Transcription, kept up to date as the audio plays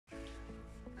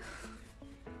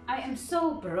I am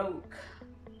so broke.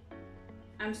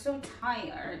 I'm so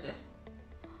tired.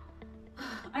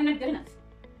 I'm not good enough.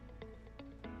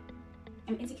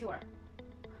 I'm insecure.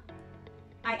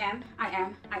 I am.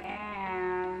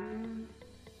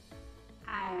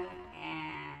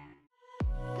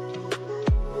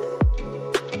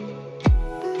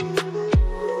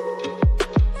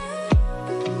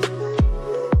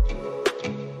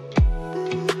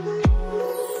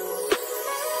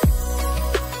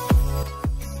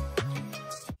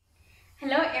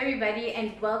 Hello everybody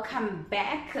and welcome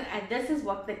back. This is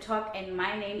Walk the Talk and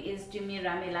my name is Jumi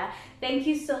Ramila. Thank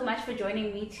you so much for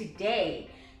joining me today.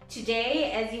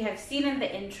 Today, as you have seen in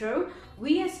the intro,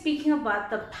 we are speaking about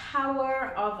the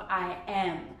power of I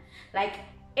am. Like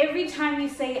every time you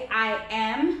say I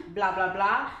am blah blah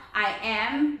blah, I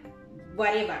am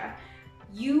whatever,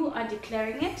 you are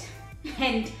declaring it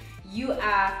and you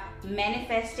are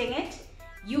manifesting it.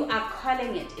 You are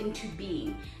calling it into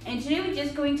being. And today we're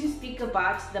just going to speak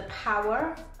about the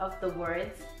power of the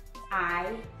words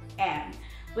I am.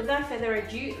 Without further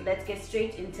ado, let's get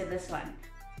straight into this one.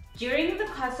 During the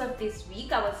course of this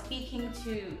week, I was speaking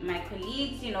to my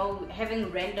colleagues,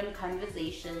 having random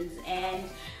conversations, and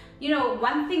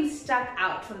one thing stuck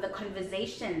out from the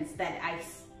conversations that I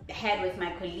had with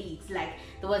my colleagues. Like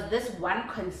there was this one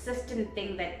consistent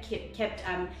thing that kept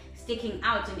sticking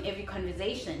out in every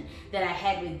conversation that I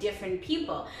had with different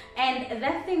people, and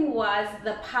that thing was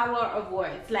the power of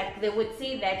words. Like they would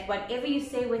say that whatever you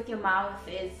say with your mouth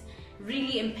is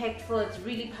really impactful, it's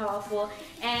really powerful.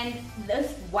 And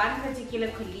this one particular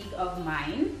colleague of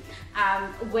mine,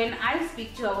 when I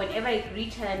speak to her, whenever I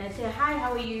greet her and I say hi,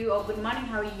 how are you, or good morning,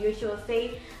 how are you, she will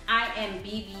say I am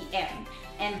BBM,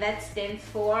 and that stands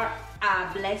for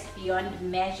blessed beyond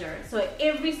measure. So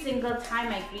every single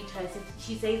time I greet her,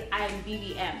 she says I am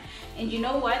BBM. And you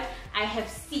know what? I have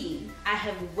seen, I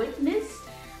have witnessed,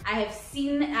 I have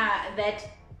seen that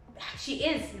she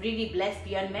is really blessed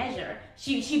beyond measure.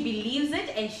 She believes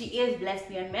it, and she is blessed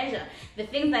beyond measure. The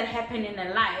things that happen in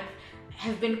her life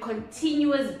have been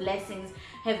continuous blessings,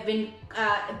 have been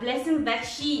blessings that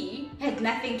she had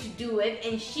nothing to do with,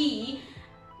 and she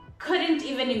couldn't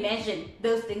even imagine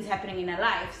those things happening in her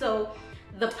life. So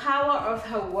the power of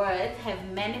her words have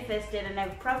manifested and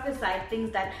have prophesied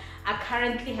things that are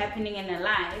currently happening in her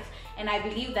life, and I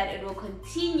believe that it will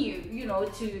continue,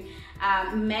 to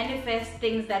manifest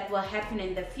things that will happen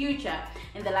in the future,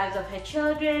 in the lives of her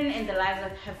children, in the lives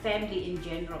of her family in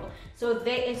general. So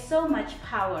there is so much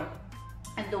power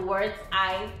in the words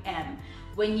I am.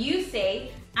 When you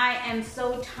say I am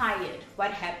so tired,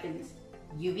 what happens?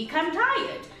 You become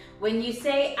tired. When you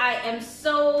say I am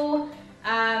so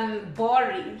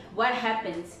boring, what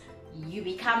happens? You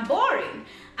become boring.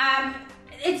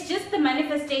 It's just the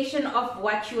manifestation of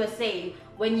what you are saying.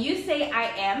 When you say I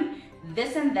am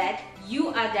this and that, you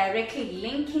are directly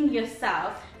linking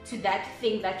yourself to that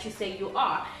thing that you say you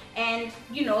are. And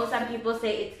some people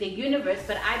say it's the universe,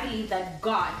 but I believe that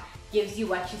God gives you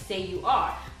what you say you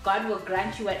are. God will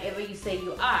grant you whatever you say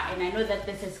you are. And I know that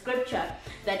there's a scripture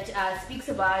that speaks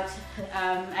about,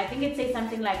 I think it says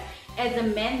something like, as a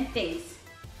man thinks,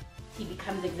 he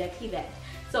becomes exactly that.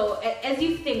 So as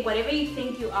you think, whatever you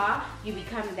think you are, you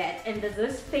become that. And there's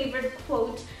this favorite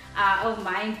quote of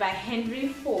mine by Henry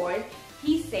Ford.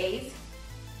 He says,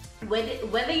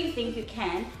 whether you think you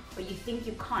can or you think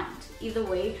you can't, either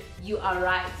way, you are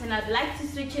right. And I'd like to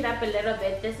switch it up a little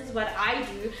bit. This is what I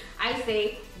do. I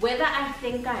say, whether I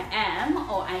think I am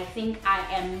or I think I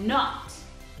am not,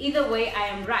 either way, I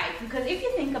am right. Because if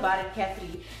you think about it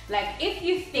carefully, like if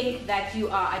you think that you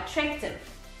are attractive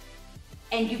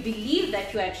and you believe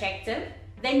that you are attractive,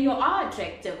 then you are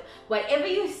attractive. Whatever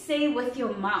you say with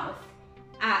your mouth,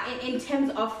 in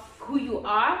terms of who you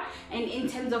are, and in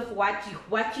terms of what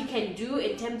you can do,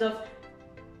 in terms of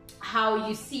how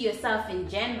you see yourself in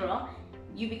general,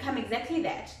 you become exactly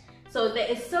that. So there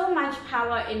is so much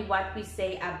power in what we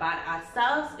say about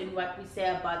ourselves, in what we say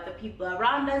about the people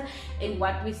around us, in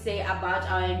what we say about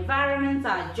our environments,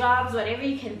 our jobs, whatever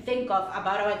you can think of,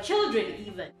 about our children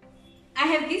even. I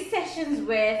have these sessions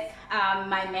with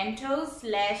my mentor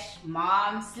 /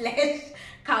 mom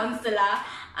 / counselor.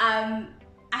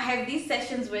 I have these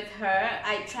sessions with her.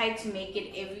 I try to make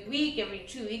it every week, every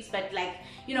 2 weeks, but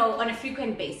on a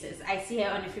frequent basis. I see her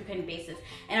on a frequent basis.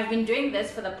 And I've been doing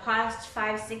this for the past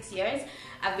 5-6 years.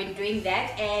 I've been doing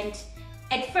that. And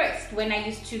at first, when I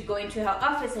used to go into her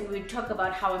office and we'd talk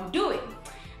about how I'm doing,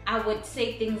 I would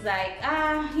say things like,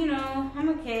 I'm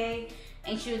okay.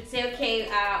 And she would say, okay,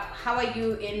 how are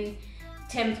you in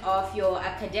terms of your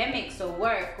academics or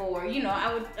work? Or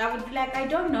I would be like, I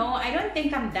don't know, I don't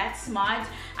think I'm that smart,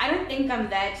 I don't think I'm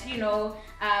that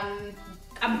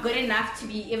I'm good enough to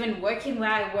be even working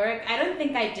where I work. I don't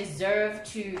think I deserve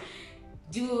to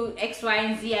do X, Y,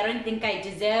 and Z. I don't think I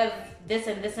deserve this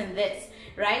and this and this,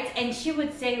 right? And she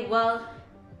would say, well,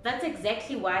 that's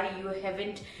exactly why you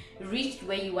haven't reached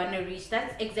where you want to reach.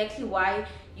 That's exactly why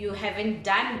you haven't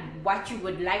done what you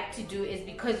would like to do, is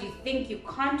because you think you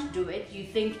can't do it. You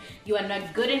think you are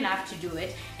not good enough to do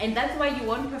it. And that's why you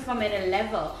won't perform at a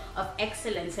level of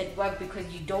excellence at work, because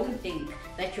you don't think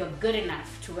that you're good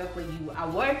enough to work where you are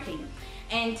working.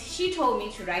 And she told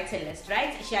me to write a list,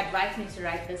 right? She advised me to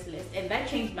write this list, and that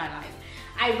changed my life.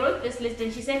 I wrote this list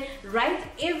and she said, write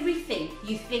everything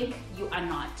you think you are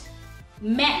not.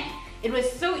 Man, it was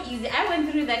so easy. I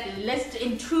went through that list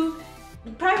in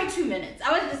probably 2 minutes.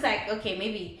 I was just like, okay,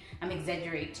 maybe I'm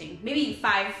exaggerating. Maybe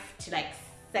 5 to like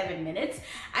 7 minutes.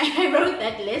 I wrote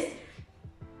that list,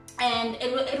 and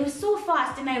it was so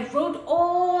fast. And I wrote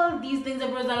all these things.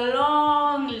 It was a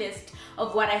long list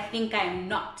of what I think I'm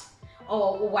not,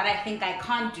 or what I think I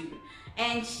can't do.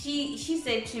 And she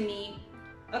said to me,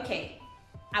 okay,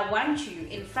 I want you,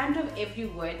 in front of every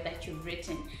word that you've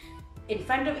written, in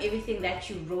front of everything that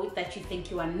you wrote that you think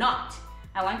you are not,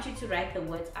 I want you to write the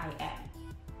words I am.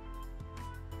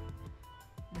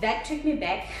 That took me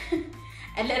back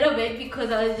a little bit, because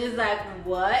I was just like,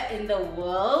 what in the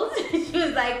world? She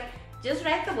was like, just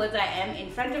write the words I am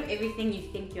in front of everything you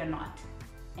think you're not.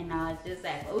 And I was just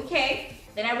like, okay.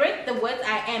 Then I wrote the words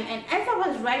I am, and as I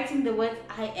was writing the words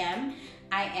I am,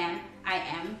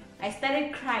 I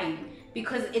started crying,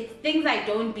 because it's things I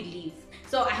don't believe.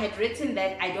 So I had written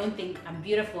that I don't think I'm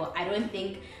beautiful, I don't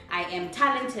think I am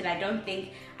talented, I don't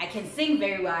think I can sing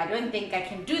very well, I don't think I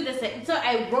can do this. So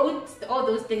I wrote all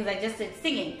those things. I just said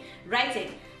singing,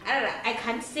 writing, I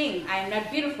can't sing, I'm not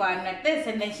beautiful, I'm not this.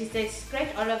 And then she said,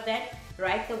 scratch all of that,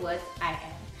 write the words I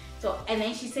am. So, and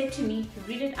then she said to me,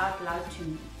 read it out loud to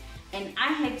me. And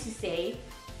I had to say,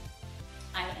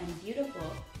 I am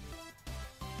beautiful,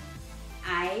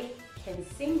 I can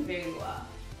sing very well,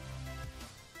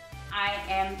 I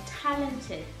am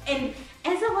talented. And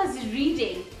as I was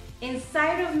reading,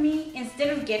 inside of me,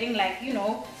 instead of getting like,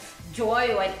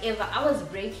 joy or whatever, I was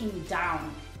breaking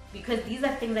down, because these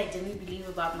are things I didn't believe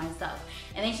about myself.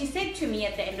 And then she said to me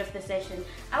at the end of the session,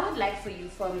 I would like for you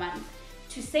for a month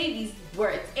to say these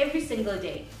words every single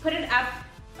day. Put it up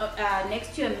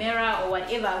next to a mirror or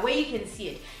whatever, where you can see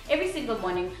it. Every single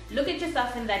morning, look at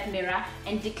yourself in that mirror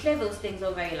and declare those things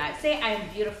over your life. Say, I am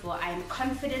beautiful, I am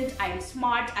confident, I am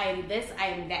smart, I am this, I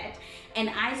am that. And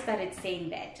I started saying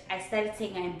that. I started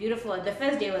saying I am beautiful. The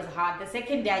first day was hard. The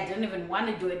second day I didn't even want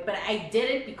to do it, but I did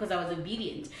it because I was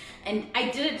obedient. And I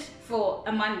did it for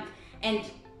a month. And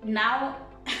now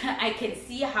I can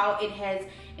see how it has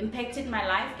impacted my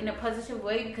life in a positive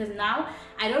way, because now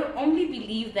I don't only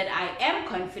believe that I am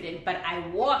confident, but I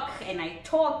walk and I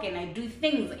talk and I do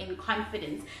things in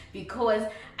confidence, because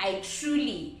I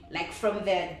truly, like from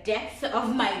the depth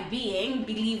of my being,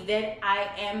 believe that I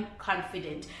am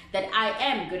confident, that I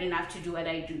am good enough to do what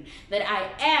I do, that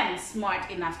I am smart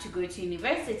enough to go to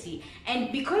university.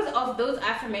 And because of those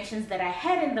affirmations that I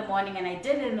had in the morning and I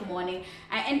did it in the morning,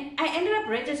 I ended up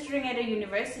registering at a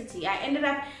university. I ended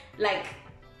up like,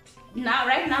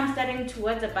 right now I'm studying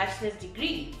towards a bachelor's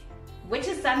degree, which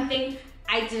is something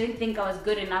I didn't think I was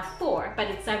good enough for, but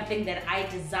it's something that I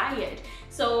desired.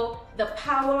 So the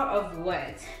power of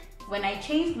words. When I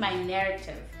changed my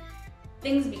narrative,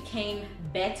 things became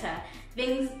better.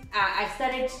 I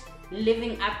started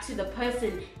living up to the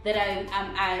person that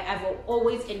I've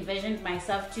always envisioned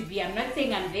myself to be. I'm not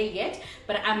saying I'm there yet,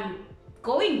 but I'm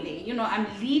going there. I'm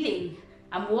leading.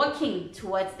 I'm working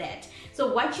towards that.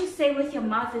 So what you say with your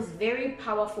mouth is very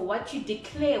powerful. What you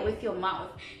declare with your mouth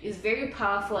is very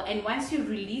powerful. And once you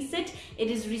release it, it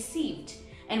is received.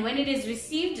 And when it is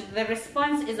received, the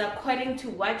response is according to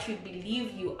what you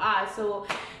believe you are. So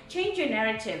change your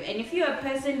narrative. And if you're a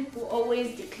person who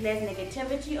always declares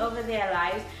negativity over their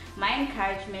lives, my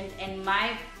encouragement and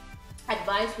my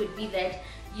advice would be that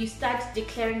you start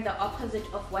declaring the opposite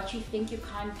of what you think you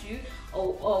can't do,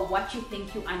 or what you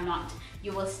think you are not.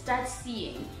 You will start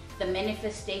seeing the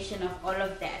manifestation of all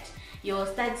of that. You will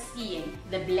start seeing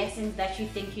the blessings that you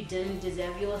think you didn't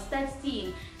deserve. You will start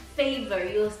seeing favor.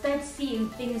 You will start seeing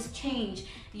things change.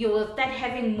 You will start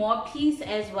having more peace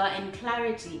as well, and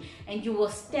clarity, and you will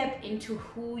step into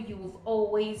who you've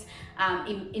always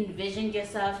envisioned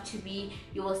yourself to be.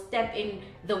 You will step in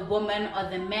the woman or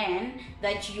the man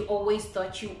that you always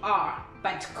thought you are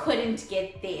but couldn't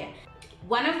get there.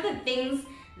 One of the things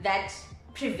that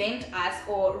prevent us,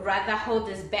 or rather hold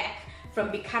us back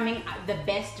from becoming the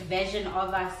best version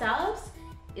of ourselves,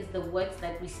 is the words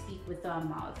that we speak with our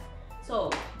mouth.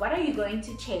 So what are you going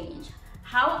to change?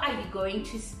 How are you going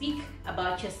to speak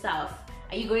about yourself?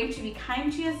 Are you going to be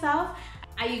kind to yourself?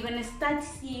 Are you going to start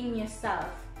seeing yourself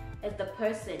as the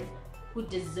person who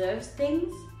deserves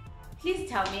things? Please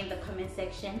tell me in the comment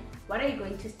section, what are you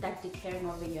going to start declaring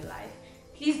over your life?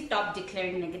 Please stop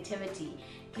declaring negativity.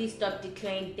 Please stop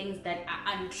declaring things that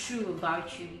are untrue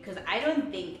about you, because I don't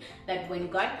think that when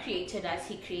God created us,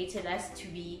 He created us to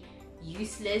be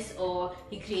useless, or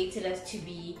He created us to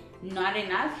be not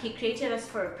enough. He created us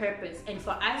for a purpose, and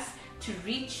for us to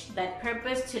reach that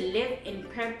purpose, to live in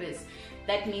purpose,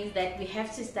 that means that we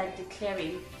have to start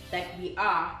declaring that we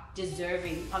are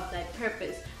deserving of that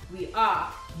purpose. We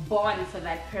are born for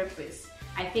that purpose.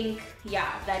 I think,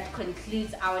 yeah, that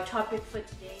concludes our topic for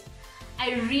today.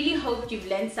 I really hope you've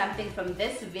learned something from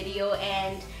this video,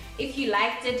 and if you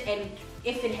liked it and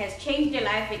if it has changed your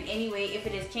life in any way, if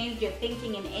it has changed your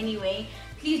thinking in any way,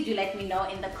 please do let me know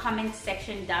in the comment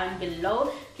section down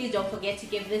below. Please don't forget to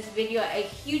give this video a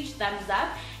huge thumbs up,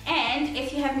 and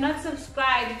if you have not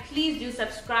subscribed, please do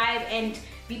subscribe and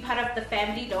be part of the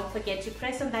family. Don't forget to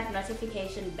press on that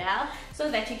notification bell so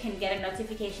that you can get a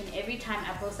notification every time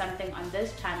I post something on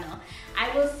this channel.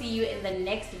 I will see you in the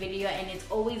next video, and it's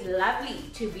always lovely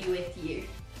to be with you.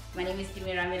 My name is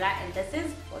Ramila, and this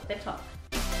is Walk the Talk.